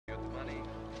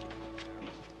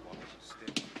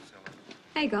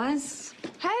Hey, guys.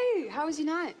 Hey, how was your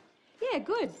night? Yeah,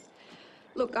 good.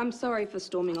 Look, I'm sorry for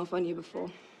storming off on you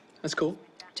before. That's cool.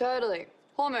 Totally.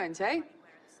 Hormones, hey?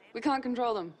 We can't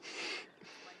control them.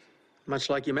 Much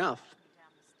like your mouth.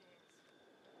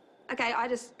 Okay, I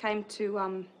just came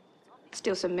to,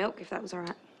 steal some milk, if that was all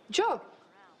right. Sure.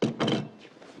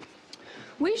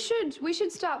 We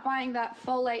should start buying that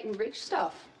folate and rich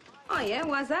stuff. Oh, yeah?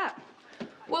 Why's that?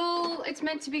 Well, it's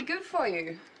meant to be good for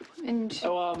you. And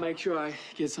Oh, I'll make sure I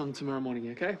get some tomorrow morning,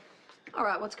 okay? All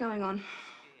right, what's going on?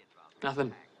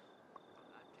 Nothing.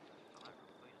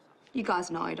 You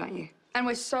guys know, don't you? and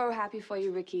we're so happy for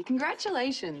you, Ricky.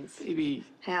 Congratulations. Phoebe,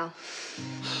 How?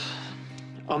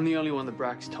 I'm the only one that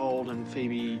Brax told and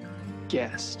Phoebe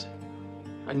guessed.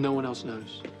 And no one else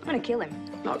knows. I'm gonna kill him.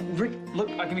 No, Rick, look,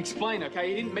 I can explain, okay?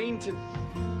 He didn't mean to...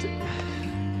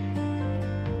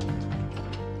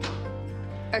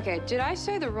 Okay, did I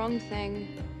say the wrong thing